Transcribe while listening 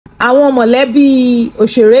àwọn mọ̀lẹ́bí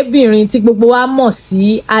òṣèrébìnrin tí gbogbo wa mọ̀ sí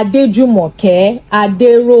Jumoke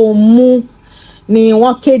Aderounmu ni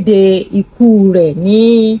wọ́n kéde ikú rẹ̀ ní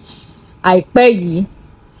àìpẹ́ yìí.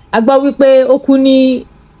 A gbọ́ wípé ó kú ní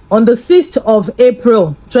on the 6th of April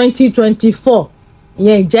 2024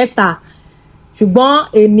 ìyẹn ìjẹta, ṣùgbọ́n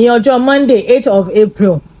èní ọjọ́ Monday 8th of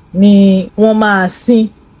April ni wọ́n máa sin.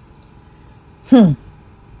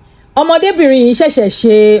 Ọmọdébìnrin yìí ṣẹ̀ṣẹ̀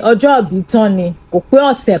ṣe ọjọ́ ìbí tán ni, kò pé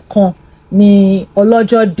ọ̀sẹ̀ kan ni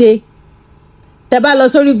ọlọ́jọ́ dé. Tẹ́ bá lọ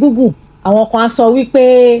sórí Google, àwọn kan á sọ wípé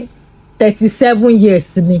 37 years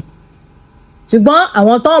ni, ṣùgbọ́n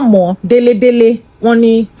àwọn tó mọ̀ délédélé wọ́n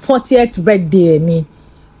ní 40th birthday ẹ̀ ni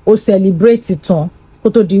ó celebrate tán kó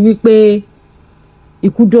tó di wípé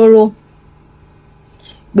ikú dóró.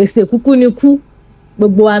 Gbèsè kúkú ni kú,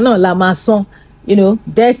 gbogbo wa náà la máa san. You know,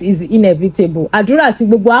 death is inevitable. Àdúrà tí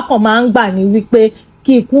gbogbo akàn máa ń gbà ní wípé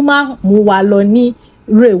kí ikú má mú wa lọ ní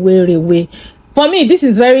rèwerèwe. For me, this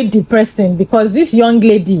is very depressing because this young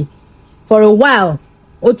lady, for a while,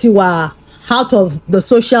 ó ti wà out of the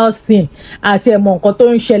social scene àti ẹ̀mọ̀ nǹkan tó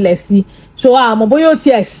ń ṣẹlẹ̀ sí. So àmọ́ bóyá ó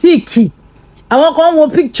tiẹ̀ sick. Àwọn kan wo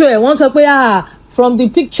picture ẹ̀, wọ́n sọ pé from the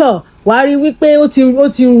picture wàá rí wípé ó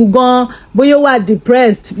ti rù gan, bóyá ó wà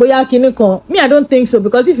depressed, bóyá kinní kan. Me, I don't think so,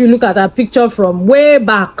 because if you look at her picture from way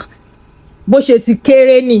back, bó ṣe ti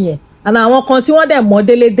kéré nìyẹn. And àwọn kan tí wọ́n dẹ̀ mọ̀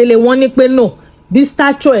délédélé wọ́n ní pé no, bí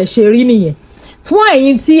stature ẹ̀ ṣe rí nìyẹn. Fún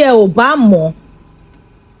ẹ̀yin tí ẹ ò bá mọ̀,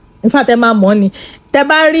 in fact ẹ máa mọ̀ ni, tẹ́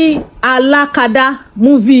bá rí Alákadá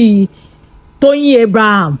movie Tóyìn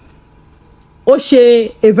Abraham, ó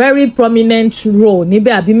ṣe a very prominent role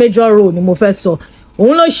níbẹ̀, àbí major role ni mo fẹ́ sọ.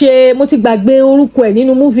 Òun ló ṣe, mo ti gbàgbé orúkọ ẹ̀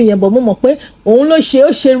nínú movie yẹn, but mo mọ̀ pé òun ló ṣe, ó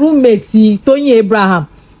ṣe roommate Tóyìn Abraham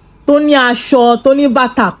tó ní aṣọ, tó ní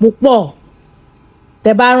bàtà púpọ̀.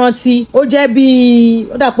 Tẹ́ bá rántí, ó jẹ́ bí,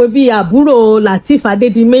 ó dà pé bí àbúrò Lateef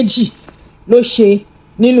Adédìméjì ló ṣe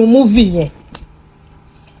nínú movie yẹn.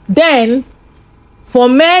 Then for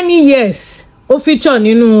many years ó feature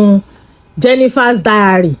nínú Jenifa's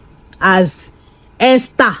Diary as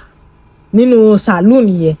Esther nínú saloon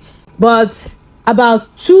yẹn, but about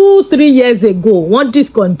 2-3 years ago wọ́n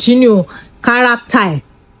discontinue character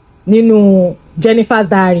nínú Jenifa's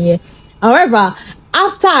Diary yẹn. However,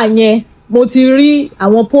 after yẹn mo ti rí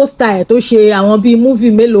àwọn poster ẹ̀ tó ṣe àwọn bíi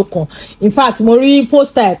movie mélòó kan. In fact, mo rí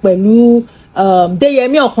poster ẹ̀ pẹ̀lú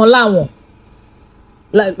Déyẹmí Ọ̀kánláwọ̀n.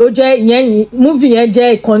 Ó jẹ́ ìyẹn movie yẹn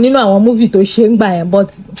jẹ́ ìkan nínú àwọn movie tó ṣe ń gbà yẹn, but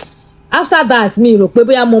after that mi rò pé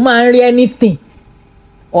bóyá mo máa ń rí anything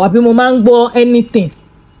or àbí mo máa ń gbọ́ anything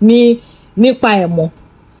nípa ẹ̀ mọ́.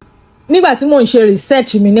 Nígbà tí mo ń ṣe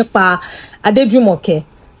research mi nípa Jumoke,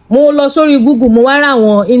 mo lọ sórí Google, mo wá ra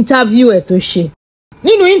àwọn interview ẹ̀ tó ṣe.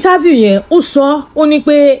 Nínú interview yẹn ó sọ, ó ní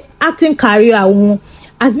pé acting career òun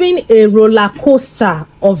has been a roller coaster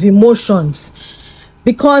of emotions,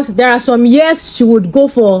 because there are some years she would go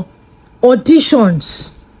for auditions.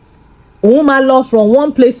 Òun máa lọ from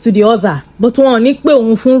one place to the other, but wọn ò ní pé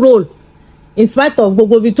òun fún role in spite of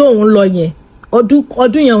gbogbo ibi tó òun lọ yẹn.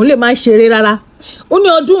 Ọdún yẹn òun lè má ṣeré rárá. Ó ní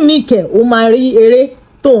ọdún míì kẹ̀ ó máa rí eré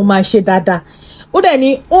tó òun máa ṣe dáadáa. Ó dẹ̀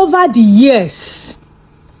ní over the years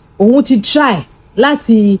òun ti try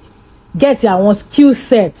láti get àwọn skill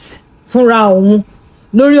set fúnra òun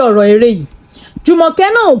lórí ọ̀rọ̀ eré yìí. Jumoke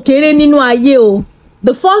náà ò kéré nínú ayé o.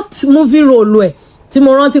 The first movie role ẹ̀ tí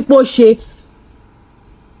mo rántí pé ó ṣe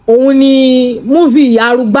òun ni movie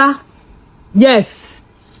Arúgbá. Yes,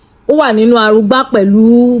 ó wà nínú Arúgbá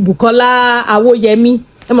pẹ̀lú Bukola Awoyemi.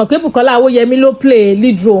 Ẹ mọ̀ pé Bukola Awoyemi ló play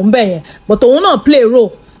lead role ńbẹ̀ yẹn, but òun náà play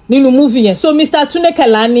role nínú movie yẹn. So Mr. Tunde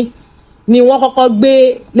Kelani ni wọ́n kọ́kọ́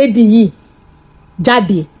gbé lady yìí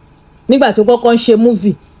jáde nígbà tó kọ́kọ́ ń ṣe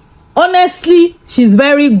movie. Honestly, she's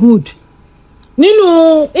very good.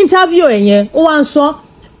 Nínú interview ẹ̀ yẹn ó wá ń sọ,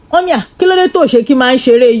 ó ní kí ló dé tó ṣe kí máa ń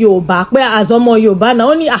ṣeré Yorùbá, pé àzọmọ Yorùbá náà,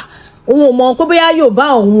 ó ní òun ò mọ̀ pé bóyá Yorùbá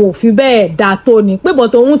òun ò fi bẹ́ẹ̀ dà tó ni, pé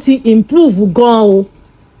bọ̀tọ̀ òun ti improve gan o.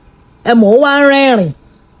 Ẹ mọ̀, ó wá ń rẹ́rìn.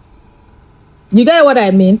 You get what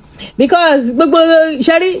I mean? Because gbogbo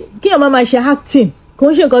ṣẹ́rí kí èèyàn máa ṣe acting kò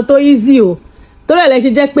ń ṣe nǹkan tó easy o. Torí ẹ̀ ló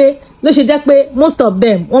ṣe jẹ́ pé most of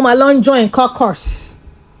them wọ́n máa lọ ń join caucus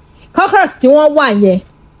tí wọ́n wà yẹn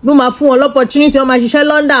ló máa fún wọn l'opportunity, wọ́n máa ṣiṣẹ́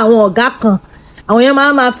London àwọn ọ̀gá kan, àwọn yẹn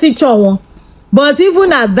máa feature wọn. But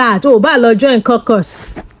even at that, ó bá lọ join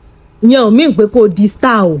caucus ìyẹn ò mean pé kó di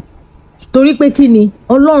star o, torí pé kí ni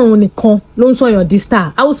Ọlọ́run nìkan ló ń sọyàn di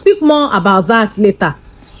star. I will speak more about that later.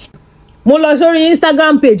 Mo lọ sórí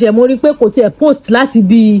Instagram page ẹ̀, mo rí pé kò tiẹ̀ post láti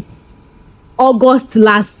bí August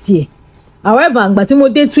last year. However, ìgbà tí mo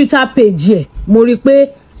dé Twitter page ẹ̀, mo rí pé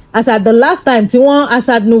as at the last time tí wọ́n, as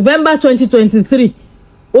at November 2023,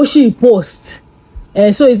 ó ṣì post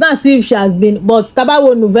So it's not as if she has been, but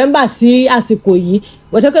tabawo November sí àsìkò yìí,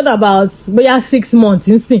 we're talking about bóyá 6 months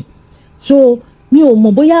nsìn. So mi ò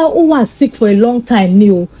mọ̀ bóyá ó wà sick for a long time ni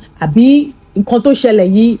o, àbí nǹkan tó ṣẹlẹ̀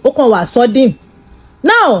yìí ó kàn wà sudden.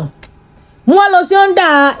 Now mo wá lọ sí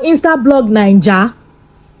under Instablog Naija,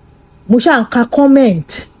 mo ṣá ń ka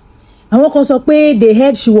comment. Àwọn kan sọ pé they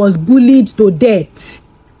heard she was bullied to death.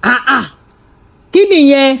 Kí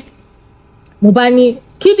nìyẹn? Mo bá ní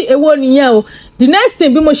kí èwo nìyẹn o. The next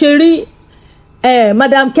thing bí mo ṣe rí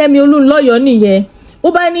Madam Kemi Olunloyo nìyẹn.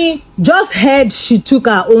 Ó bá ní just heard she took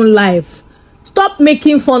her own life. Stop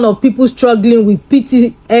making fun of people struggling with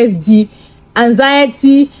PTSD,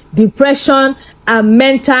 anxiety, depression, and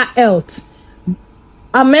mental health.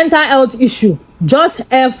 A mental health issue. Just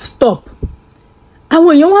stop.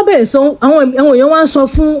 Àwọn èèyàn wá bẹ̀rẹ̀ sọ, àwọn èèyàn wá ń sọ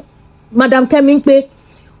fún Madam Kemi pé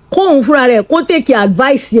kó òun fúnra rẹ̀ kó take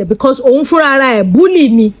advice yẹ because òun fúnra rẹ̀ bully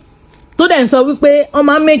ni. Tó dẹ̀ ń sọ wípé wọ́n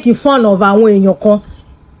máa make fun of àwọn èèyàn kan.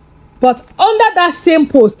 But under that same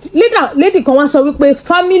post, lady kan wá sọ wípé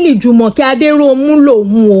family Jumoke Aderounmu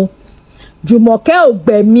lòun o. Jumoke ò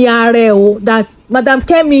gbẹ̀mí ara ẹ̀ o. That Madam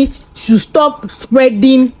Kemi should stop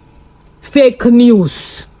spreading fake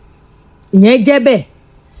news. Ìyẹn jẹ́ bẹ́ẹ̀.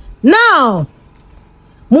 Now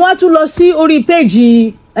mo wá tún lọ sí orí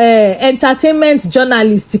page entertainment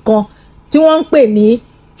journalist kan tí wọ́n ń pè ní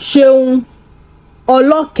Ṣeun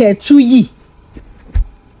Ọlọ́kẹ̀túyì.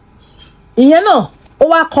 Ìyẹn náà ó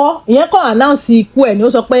wá kọ, ìyẹn kàn announce ikú ẹ̀ ni ó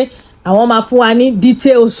sọ pé àwọn máa fún wa ní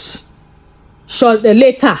details short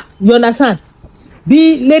later, you understand?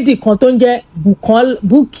 Bí lady kan tó ń jẹ́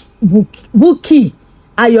Bukky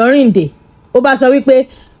Ayọ̀rìndé ó bá sọ wípé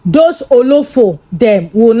those olofo them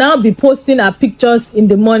will now be posting her pictures in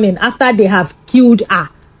the morning after they have killed her.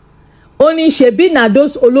 Ó ní ṣebí na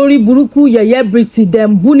those olórí burúkú yẹ̀yẹ́ Briti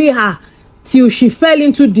them bully her till she fell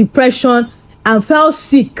into depression and fell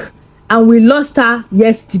sick and we lost her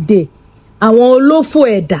yesterday. Àwọn olófò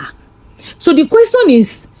ẹ̀dá. So the question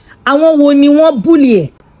is, àwọn wo ni wọ́n bully ẹ̀?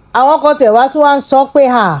 Àwọn kan tẹ̀ wá tí wọ́n ń sọ pé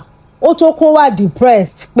ó tó kó wà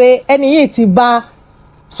depressed pé ẹni yìí ti bá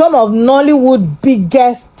some of Nollywood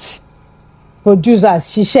biggest producers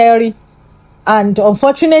ṣiṣẹ́ rí and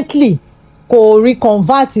unfortunately kò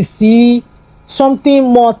reconvert sí something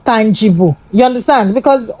more tangible, you understand?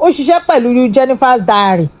 Because ó ṣiṣẹ́ pẹ̀lú Jenifa's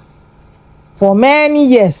Diary for many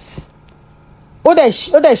years. Ó dẹ̀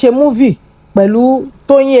ṣe movie pẹ̀lú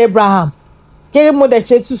Tóyìn Abraham kí mo dẹ̀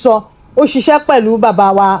ṣe tún sọ ó ṣiṣẹ́ pẹ̀lú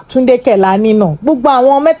bàbá wa Túndé Kẹ̀lání náà. Gbogbo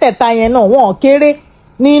àwọn mẹ́tẹ̀ẹ̀ta yẹn náà wọ́n kéré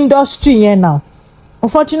ní industry yẹn náà.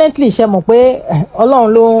 Unfortunately ṣe mọ̀ pé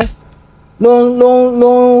Ọlọ́run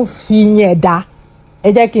ló ń fi yẹn dá,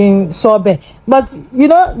 ẹ jẹ́ kí n sọ bẹ́ẹ̀. But you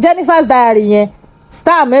know Jenifa's Diary yẹn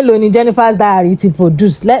star mélòó ni Jenifa's Diary ti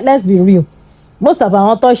produce? Let's be real. Most of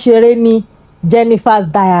àwọn tó ṣeré ní Jenifa's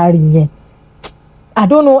Diary yẹn, I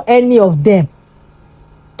don't know any of them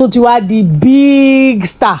tó ti wá di big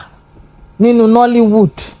star nínú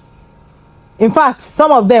Nollywood. In fact,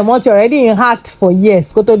 some of them wọ́n ti already in act for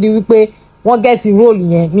years kó tó di wípé wọ́n get role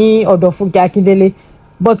yẹn ní ọ̀dọ̀ Funke Akindele.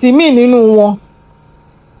 But ìmí nínú wọn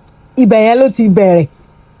ibẹ̀ yẹn ló ti bẹ̀rẹ̀,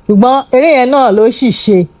 ṣùgbọ́n eré yẹn náà ló sì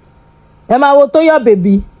ṣe. Ẹ máa wo Tóyọ̀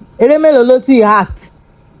Bèbí, eré mélòó ló ti act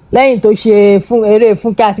lẹ́yìn tó ṣe fún eré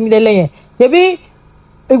Funke Akindele yẹn. Ṣebí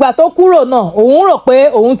ìgbà tó kúrò náà òun rò pé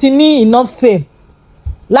òun ti ní enough fame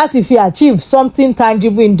láti fi achieve something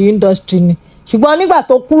tangible in the industry ni, ṣùgbọ́n nígbà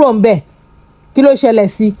tó kúrò ńbẹ̀ kí ló ṣẹlẹ̀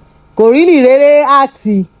sí? Kò really rere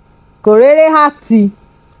acti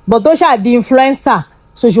but tó ṣáà di influencer,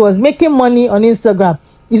 so she was making money on Instagram.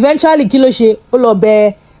 Eventually kí ló ṣe? Ó lọ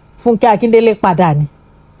bẹ Funke Akindele padà ni.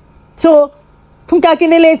 So Funke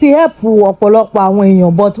Akindele ti help ọ̀pọ̀lọpọ̀ àwọn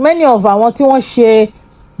èèyàn, but many of àwọn tí wọ́n ṣe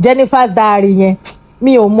Jenifa's Diary yẹn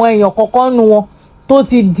mi ò mọ èèyàn kankan nu wọn tó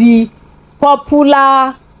ti di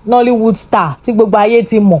popular Nollywood star tí gbogbo ayé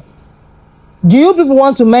ti mọ̀. Do you people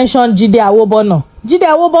want to mention Jídé Awóbọ́nà? Jídé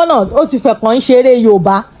Awóbọ́nà ó ti fẹ́ kàn ṣeré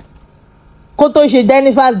Yorùbá kó tó ṣe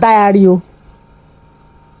Jenifa's Diary o.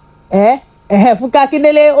 Funke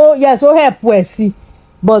Akindele yes ó help ẹ̀ sí,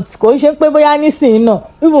 but kò ń ṣe pé bóyá nísìnyí náà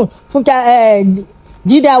even Funke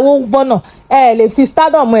Jídé Awóbọ́nà lè fi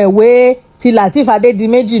stardom ẹ̀ wé ti Lateef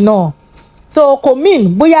Adédìméjì náà. So kò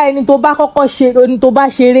mean bóyá ẹni tó bá kọ́kọ́ ṣe ẹni tó bá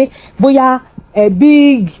ṣeré bóyá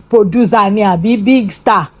big producer ni àbí big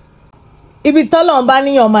star. Ibi tọ́lọ́run bá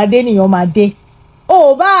níyàn máa dé níyàn máa dé.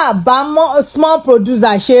 Ó bá small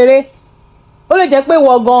producer ṣeré, ó lè jẹ́ pé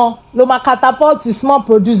wọ́n gan ló máa catapult small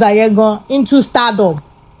producer yẹn gan into stardom.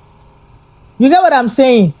 You get what I'm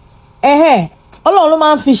saying? Ọlọ́run ló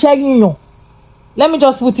máa ń fi iṣẹ́ yíyàn. Let me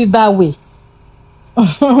just put it that way.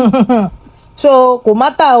 so kò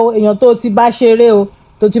mátà o èèyàn tó ti bá ṣeré o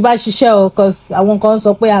tó ti bá ṣiṣẹ́ o cause àwọn kan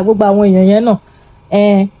sọ pé gbogbo àwọn èèyàn yẹn náà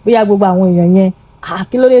bóyá gbogbo àwọn èèyàn yẹn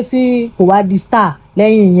kí ló dé tí kò wá di star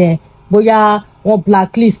lẹ́yìn yẹn bóyá wọ́n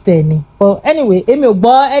blacklist ẹ̀ ni but anyway èmi ò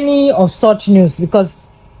gbọ́ any of such news because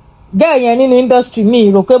girl yẹn nínú industry mi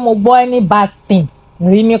rò pé mo gbọ́ any bad thing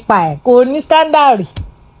rí nípa ẹ̀ kò ní scandal rí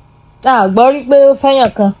gbọ́ rí pé ó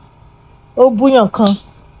fẹ́yàn kan ó búyàn kan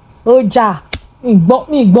ó jà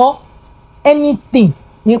mi gbọ́ anything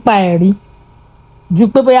nípa ẹ̀ rí ju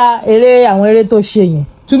pé bóyá àwọn eré tó ṣe yẹn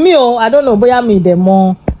to me I don't know bóyá mi dẹ̀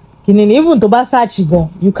mọ̀ kìnìún even tó bá search gan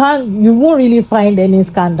you won't really find any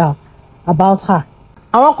scandal about her.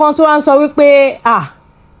 àwọn kan tó wá ń sọ wípé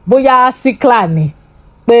bóyá síkla ni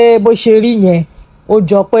pé bó ṣe rí yẹn ó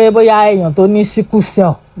jọ pé bóyá èèyàn tó ní sickle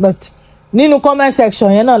cell but nínú comment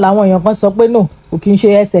section yẹn náà làwọn èèyàn kan sọ pé no kò kí n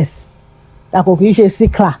ṣe ss kò kí n ṣe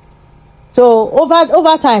síkla so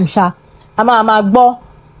over time a máa gbọ́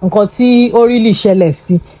nǹkan tí ó really ṣẹlẹ̀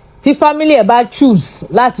sí tí family ẹ̀ bá choose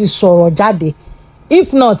láti sọ̀rọ̀ jáde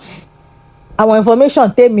if not àwọn information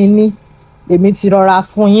tèmi ní èmi ti rọra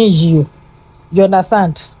fún yín yìí o you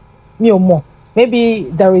understand mi ò mọ̀ maybe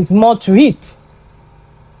there is more to it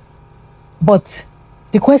but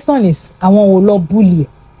the question is àwọn wo lọ bully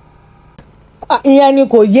ẹ̀ ìyẹn ni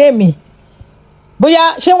kò yé mi bóyá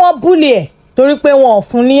ṣé wọ́n bully ẹ̀ torí pé wọn ò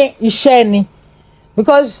fún ní iṣẹ́ ni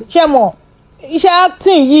because ṣé mọ̀ iṣẹ́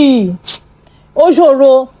acting yìí ó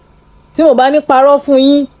ṣòro tí mo bá ní parọ́ fún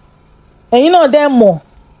yín ẹ̀yin náà dẹ̀ mọ̀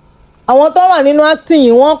àwọn tó wà nínú acting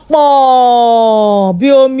yìí wọ́n pọ̀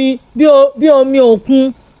bí omi òkun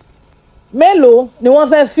mélòó ni wọ́n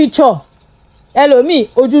fẹ́ feature ẹlòmíì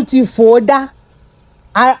ojú ti fò ó dá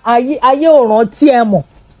ayé òràn tí ẹ mọ̀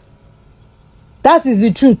that is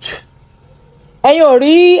the truth ẹ̀yin ò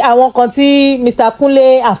rí àwọn kan tí Mr. Kunle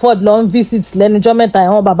afford lọ ń visit lẹ́nujọ́ mẹ́ta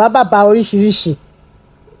àwọn bàbá oríṣiríṣi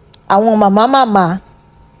àwọn màmá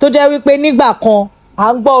tó jẹ́ wípé nígbà kan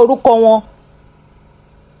à ń gbọ́ orúkọ wọn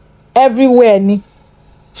everywhere ni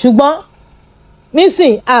ṣùgbọ́n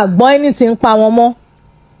nísìn àgbọ́n ẹni tí ń pa wọn mọ́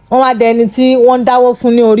wọ́n wá dẹni tí wọ́n ń dáwó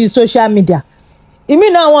fún ní orí social media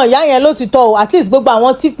ìmínú àwọn ìyá yẹn ló ti tọ́ o at least gbogbo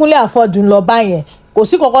àwọn tí Kunle afford ń lọ bá yẹn kò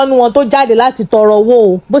sí kankan nu wọn tó jáde láti tọrọ owó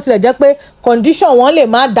o bó tilẹ̀ jẹ́ pé condition wọn lè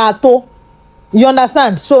má dáa tó you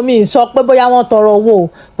understand so mi sọ pé bóyá wọ́n tọrọ owó o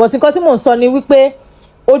but nǹkan tí mò ń sọ ni wípé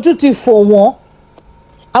ojú ti fò wọ́n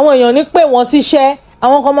àwọn èèyàn ní pé wọ́n síṣẹ́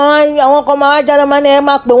àwọn kan máa jáde máa ní ẹ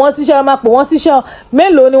máa pè wọ́n síṣẹ́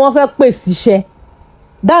mélòó ni wọ́n fẹ́ pè síṣẹ́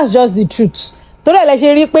that's just the truth torí ẹ̀ lẹ ṣe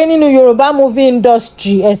rí pé nínú Yorùbá movie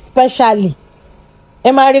industry especially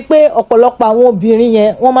ẹ máa rí pé ọ̀pọ̀lọpọ̀ àwọn obìnrin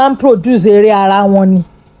yẹn wọ́n máa ń produce eré ara wọn ni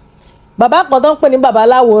bàbá kan tó ń pè ní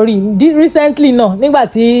babaláwo rí recently náà nígbà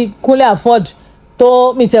tí Kunle afford tó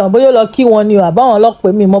mi tẹ̀wọ̀n bóyá ó lọ kí wọn ni o àbáwọn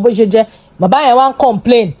ọlọ́pàá mi mọ bó ṣe jẹ́ bàbá yẹn wá ń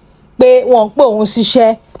complain pé wọ́n ń pè òun ṣiṣẹ́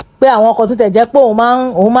pé àwọn kan tó tẹ̀ jẹ́ pé òun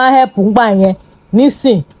máa ń help ńgbà yẹn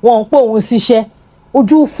nísìn wọ́n ń pè òun ṣiṣẹ́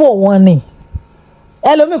ojú fò wọn ni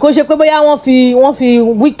ẹlòmíì kò ṣe pé bóyá wọ́n fi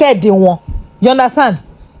wicked wọn you understand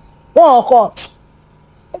wọ́n kọ́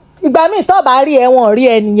ìgbà míì tó bá rí ẹ wọ́n rí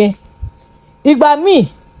ẹ nìyẹn ìgbà míì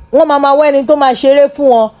wọ́n máa wá ẹni tó máa ṣeré fún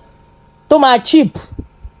wọn tó máa cheap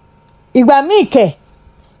ìgbà míì kẹ̀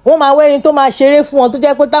wọ́n máa wá ẹni tó máa ṣeré fún wọn tó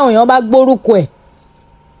jẹ́ pé táwọn èèyàn bá gbórúkọ ẹ̀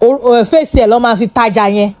fèsì ẹ̀ lọ́ máa fi tajà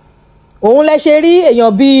yẹn òun lẹ ṣe rí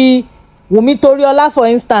èèyàn bíi Wùmí Toríọlá for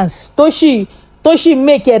instance tó sì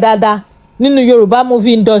make ẹ̀ dáadáa nínú Yorùbá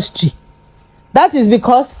movie industry that is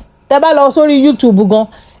because tẹ́ bá lọ sórí YouTube gan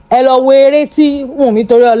ẹ lọ wo eré tí Wùmí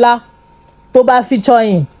Toríọlá tó bá feature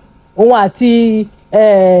in òun àti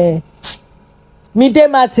Mide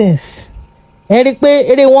Martins ẹ rí i pé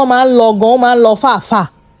eré wọn máa ń lọ gan ó máa ń lọ fàáfàá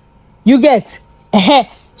you get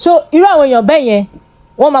so irú àwọn èèyàn bẹ́ẹ̀ yẹn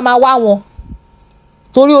wọ́n máa wá wọn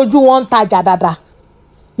torí ojú wọn ń tajà dáadáa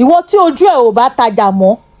ìwọ tí ojú ẹ̀ ò bá tajà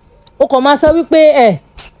mọ́ o kàn máa sọ wípé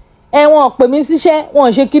wọn pè mí síṣẹ́ wọn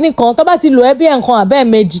ṣe kinní kan tó bá ti lò ẹ́ bí ẹ̀ǹkan àbẹ́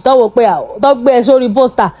méjì tọ́wọ́ pé tó gbé ẹ sórí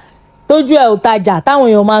pósítà tójú ẹ̀ ò tajà táwọn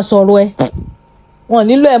èèyàn máa sọ̀rọ̀ ẹ wọn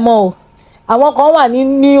nílò ẹ mọ́ o àwọn kan wà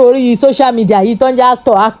ní orí social media yìí tó ń jẹ́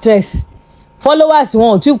actor actress followers wọn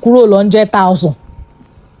ò tí kúrò 100,000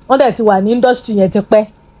 wọ́n dẹ̀ ti wà ní industry yẹn ti pẹ́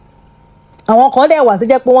àwọn kan dẹ̀ wà tó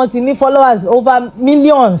jẹ́ pé wọ́n ti ní followers over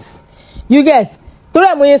millions you get torí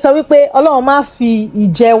ẹ̀ mo yẹ sọ wípé Ọlọ́run má fi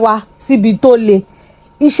ìjẹ wa síbi tó le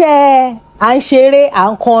iṣẹ́ à ń ṣeré à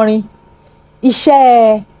ń kọrin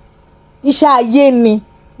iṣẹ́ ayé ni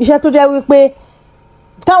iṣẹ́ tó jẹ́ wípé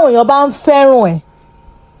táwọn èèyàn bá ń fẹ́ràn ẹ̀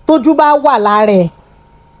tójú bá wà lára ẹ̀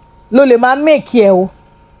ló lè máa make ẹ̀ o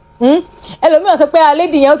ẹlòmíì sọ pé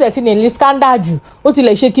Allege yẹn ó tẹ̀ ti ní scandal jù ó ti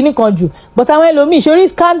lè ṣe kinní kan jù but àwọn ẹlòmíì ṣorí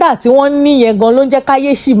scandal tí wọ́n ní yẹn gan ló ń jẹ́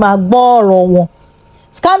káyé sì máa gbọ́ ọ̀rọ̀ wọn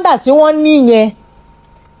scandal tí wọ́n ní yẹn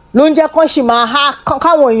ló ń jẹ́ kán sì máa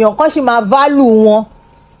káwọn èèyàn kán sì máa value wọn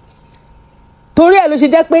torí ẹ̀ ló ṣe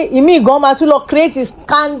jẹ́ pé ìmí gan máa tún lọ create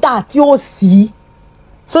scandal tí ó sì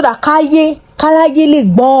so that káráyé lè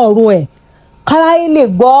gbọ́ ọ̀rọ̀ ẹ̀ káráyé lè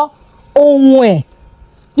gbọ́ ohun ẹ̀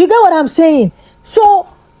you get what I'm saying so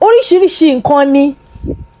oríṣiríṣi nǹkan ni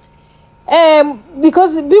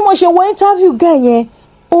because bí mo ṣe wo interview gẹ̀ yẹn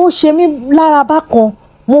ó ṣe mí lára bákan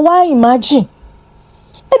mo wá imagine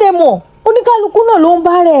ẹ̀dẹ̀ mọ̀ oníkálukú náà ló ń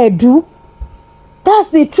bá rẹ̀ dú that's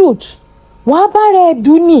the truth wàá bá rẹ̀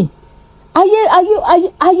dú ni ayé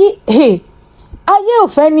ò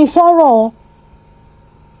fẹ́ ni fọ́rọ̀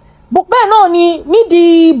bẹ́ẹ̀ náà ni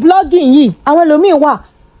nídìí blogging yìí àwọn ẹlòmíín wà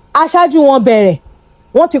aṣáájú wọn bẹ̀rẹ̀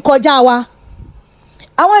wọ́n ti kọjá wa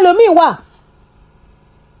àwọn ẹlòmíín wà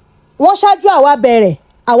wọ́n ṣáájú àwa bẹ̀rẹ̀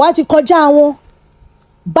àwa ti kọjá wọn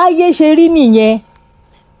báyé ṣe rí nìyẹn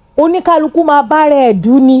oníkálukú máa bá rẹ̀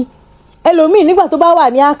dú ni ẹlòmíín nígbà tó bá wà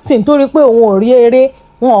ní acting torí pé òun ò rí eré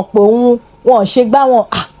wọn ò pé òun wọn ò ṣe gbá wọn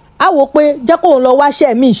á wò pé jẹ́ kóun lọ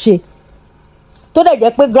wáṣẹ́ míì ṣe tó dẹ̀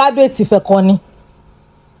jẹ́ pé graduate ìfẹ́ kan ni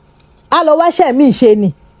á lọ wáṣẹ́ míì ṣe ni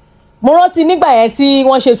mo rántí nígbà yẹn tí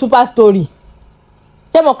wọ́n ṣe super story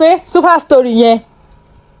ṣé mọ̀ pé super story yẹn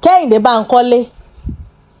Kẹ́hìndé Bánkọ́lé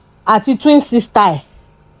àti twin sister ẹ̀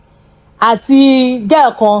àti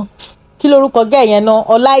girl kan kí lorúkọ girl yẹn náà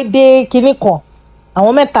Ọláìdé kinní kan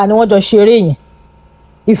àwọn mẹ́ta ni wọ́n jọ ṣeré yẹn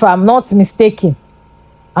if I'm not mistaken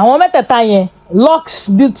àwọn mẹ́tẹ̀ẹ̀ta yẹn Lux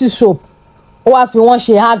beauty soap ó wá fi wọ́n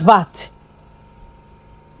ṣe advert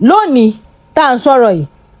lónìí tá à ń sọ̀rọ̀ yìí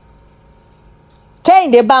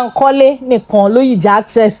Kẹ́hìndé Bánkọ́lé nìkan ló yìí jẹ́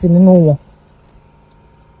actress nínú wọn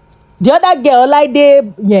the other girl Ọláìdé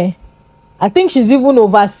yẹn I think she's even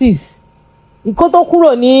overseas ìkó tó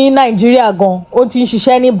kúrò ní Nàìjíríà gan ó ti ń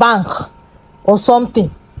ṣiṣẹ́ ní bank or something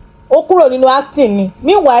ó kúrò nínú acting ni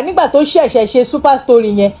meanwhile nígbà tó ṣẹ̀ṣẹ̀ ṣe super story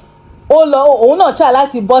yẹn ó lọ òun náà ṣá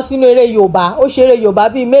láti bọ́ sínú eré Yorùbá ó ṣeré Yorùbá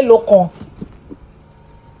bíi mélòó kan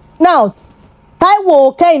now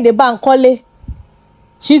Táíwò Kẹ́hìndé Bánkọ́lé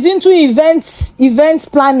she's into event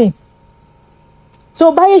planning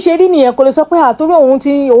so báyé ṣe rí nìyẹn kò lè sọ pé àtúrò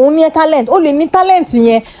òun ní talent ó lè ní talent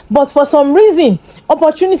yẹn but for some reason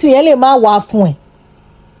opportunity yẹn lè má wà fún ẹ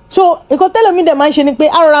so nǹkan tẹ́lẹ̀mí dẹ̀ máa ń ṣe ni pé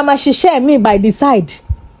arọra máa ṣiṣẹ́ mi by the side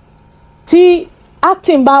tí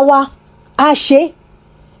acting bá wá á ṣe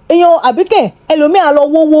èèyàn àbíkẹ́ ẹlòmíà lọ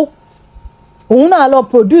wówó òun náà lọ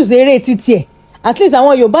produce eré títí ẹ̀ at least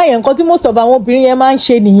àwọn Yorùbá yẹn nǹkan tí most of àwọn obìnrin yẹn máa ń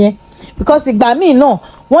ṣe nìyẹn because ìgbà míì náà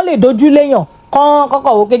wọ́n lè dojú léyàn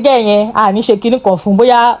kọ́kọ́ wò gẹ́gẹ́ yẹn àní ṣe kinní kan fún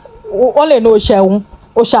bóyá wọ́n lè ní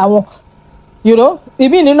o ṣàwọn you know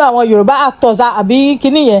ìbí nínú àwọn Yorùbá actors àbí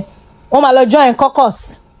kinní yẹn wọ́n máa lọ join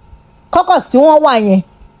caucus tí wọ́n wà yẹn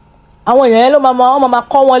àwọn èèyàn yẹn ló máa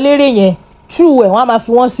kọ́ wọn lérè yẹn true ẹ̀ wọ́n á máa fi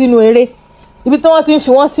wọ́n sínú eré ibi tí wọ́n ti ń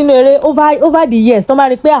fi wọ́n sínú eré over the years tó máa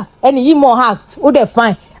rí pé ẹni yìí mọ̀ act ó dẹ̀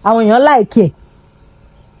fine àwọn èèyàn like ẹ̀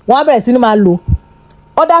wọ́n á bẹ̀rẹ̀ sí ní máa lò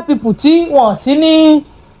other people tí wọ́n sí ní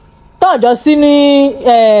tọ́jọ́ sí ní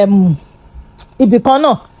ibì kan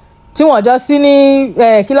náà tí wọ́n jọ sí ní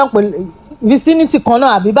kí ló ń pè vicinity kan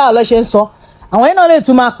náà àbí báwo ló ṣe ń sọ àwọn yẹn náà lè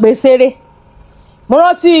tún máa pè é ṣeré mo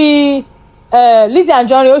rántí Lizzy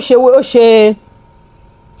Anjorin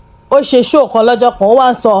ó ṣe show kan lọ́jọ́ kan ó wá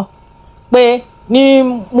ń sọ pé ní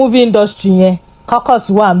movie industry yẹn caucus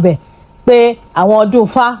wà ń bẹ̀ pé àwọn ọdún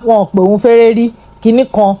fá wọn ò pè òun fẹ́rẹ́ rí kinní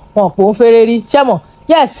kan wọn ò pè òun fẹ́rẹ́ rí ṣẹ́mọ̀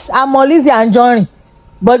yes àmọ́ Lizzy Anjorin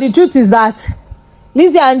but the truth is that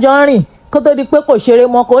Lizzy Anjorin kó tó di pé kò ṣeré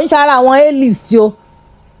mọ́ kò ń ṣara àwọn A-list o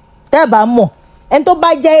tẹ́ bá mọ̀ ẹni tó bá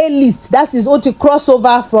jẹ́ A-list that is ó ti cross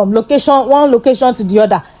over from one location to the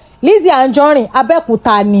other Lizzy Anjorin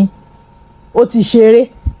Abẹ́òkúta ni ó ti ṣeré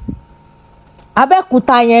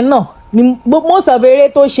Abẹ́òkúta yẹn náà ni most of eré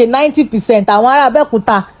tó ṣe 90% àwọn ará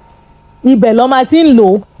Abẹ́òkúta ibẹ̀ ló máa ti ń lò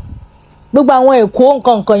ó gbogbo àwọn Èkó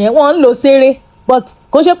nǹkan yẹn wọ́n ń lò ṣeré but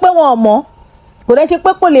kò ṣe pé wọn ò mọ̀ kò dẹ́ ṣe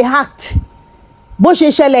pé kò lè act bó ṣe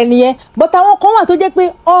ṣẹlẹ̀ nìyẹn but àwọn kan wà tó jẹ́ pé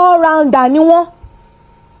all rounder ni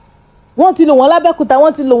wọ́n ti lò wọ́n lábẹ́òkúta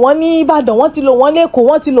wọ́n ti lò wọ́n ní Ìbàdàn wọ́n ti lò wọ́n lẹ́kọ̀ọ́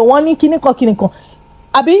wọ́n ti lò wọ́n ní kíníkan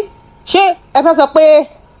àbí ṣé ẹ fẹ́ sọ pé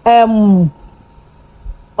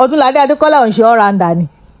Ọdúnládé Adékọ́lá ò ń ṣe all rounder ni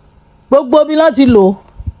gbogbo bí wọ́n ti lò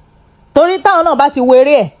torí táwọn náà bá ti wo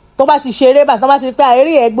eré ẹ̀ tó bá ti ṣeré bàtà bá ti rí pé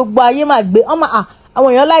eré ẹ̀ gbogbo ayé máa gbé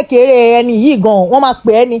àwọn èèyàn láìkè eré ẹni yìí gan wọ́n máa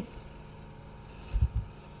pè é ni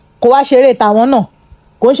kó wá ṣeré tàwọn náà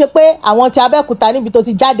kò ń ṣe pé àwọn ti Abẹ́òkúta níbi tó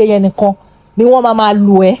ti jáde yẹn nìkan ni wọ́n máa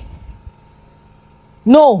lù ẹ́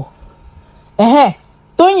no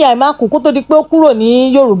Tóyìn Àìmákù kó tó di pé ó kúrò ní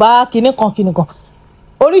Yorùbá kìnnìkan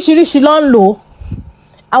oríṣiríṣi ló ń lò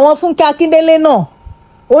àwọn Funke Akindele náà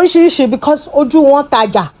oríṣiríṣi because ojú wọn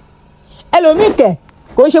tajà ẹlòmíì kẹ̀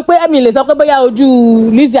kò ṣe pé ẹ̀mí lè sọ pé bóyá ojú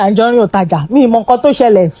Lizzy Anjorin ò tajà mi mọ nǹkan tó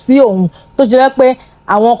ṣẹlẹ̀ sí òun tó jẹ́ pé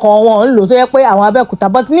àwọn kan wọn ń lò tó yẹ pé àwọn Abẹ́òkúta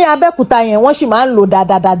but ní Abẹ́òkúta yẹn wọ́n sì máa ń lò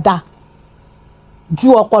dáadáa ju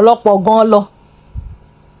ọ̀pọ̀lọpọ̀ gan lọ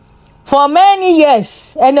for many years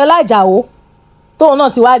Eniola Ajao tóun náà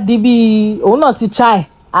ti wá di bí òun náà ti try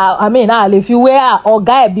náà lè fi wé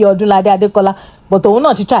ọ̀gá ẹ̀ bí Ọdúnládé Adékọ́lá but òun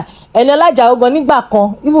náà ti try Eniola Ajao gan nígbà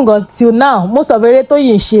kan even gan till now most of eré tó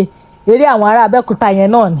yìí ń ṣe eré àwọn ará Abẹ́òkúta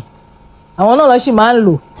yẹn náà ni àwọn náà lọ sì máa ń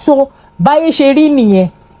lò so báyé ṣe rí nìyẹn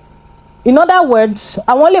in other words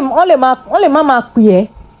àwọn wọ́n lè má máa pè ẹ́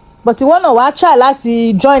but ìwọ náà wàá try láti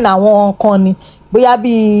join àwọn kan ni bóyá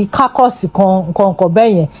bíi kákọ́ọ̀sì kan nǹkan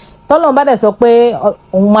bẹ́ẹ̀ yẹn tọ́lọ́run bá dẹ̀ sọ pé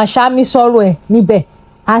òun máa ṣáàmì sọ̀rọ̀ ẹ̀ níbẹ̀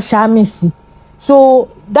á ṣáàmì sí so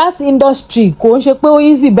that industry kò ń ṣe pé ó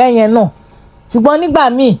easy bẹ́ẹ̀ yẹn náà ṣùgbọ́n nígbà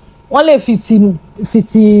míì wọ́n lè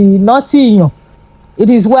fìtì nọ́ọ̀tì èèyàn it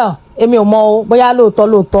is well èmi ò mọ o bóyá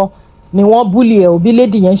lóòótọ́ ni wọ́n bully ẹ̀ òbí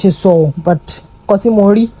lady yẹn ṣe sọ ọ́ but nǹkan tí mo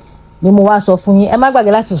rí ni mo wá sọ fún yín ẹ má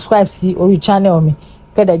gbàgbé láti subscribe sí orí channel mi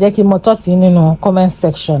kẹ́dẹ̀ jẹ́ kí n mọ thoughts yín nínú comment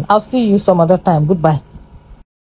section I'll see you some other time goodbye.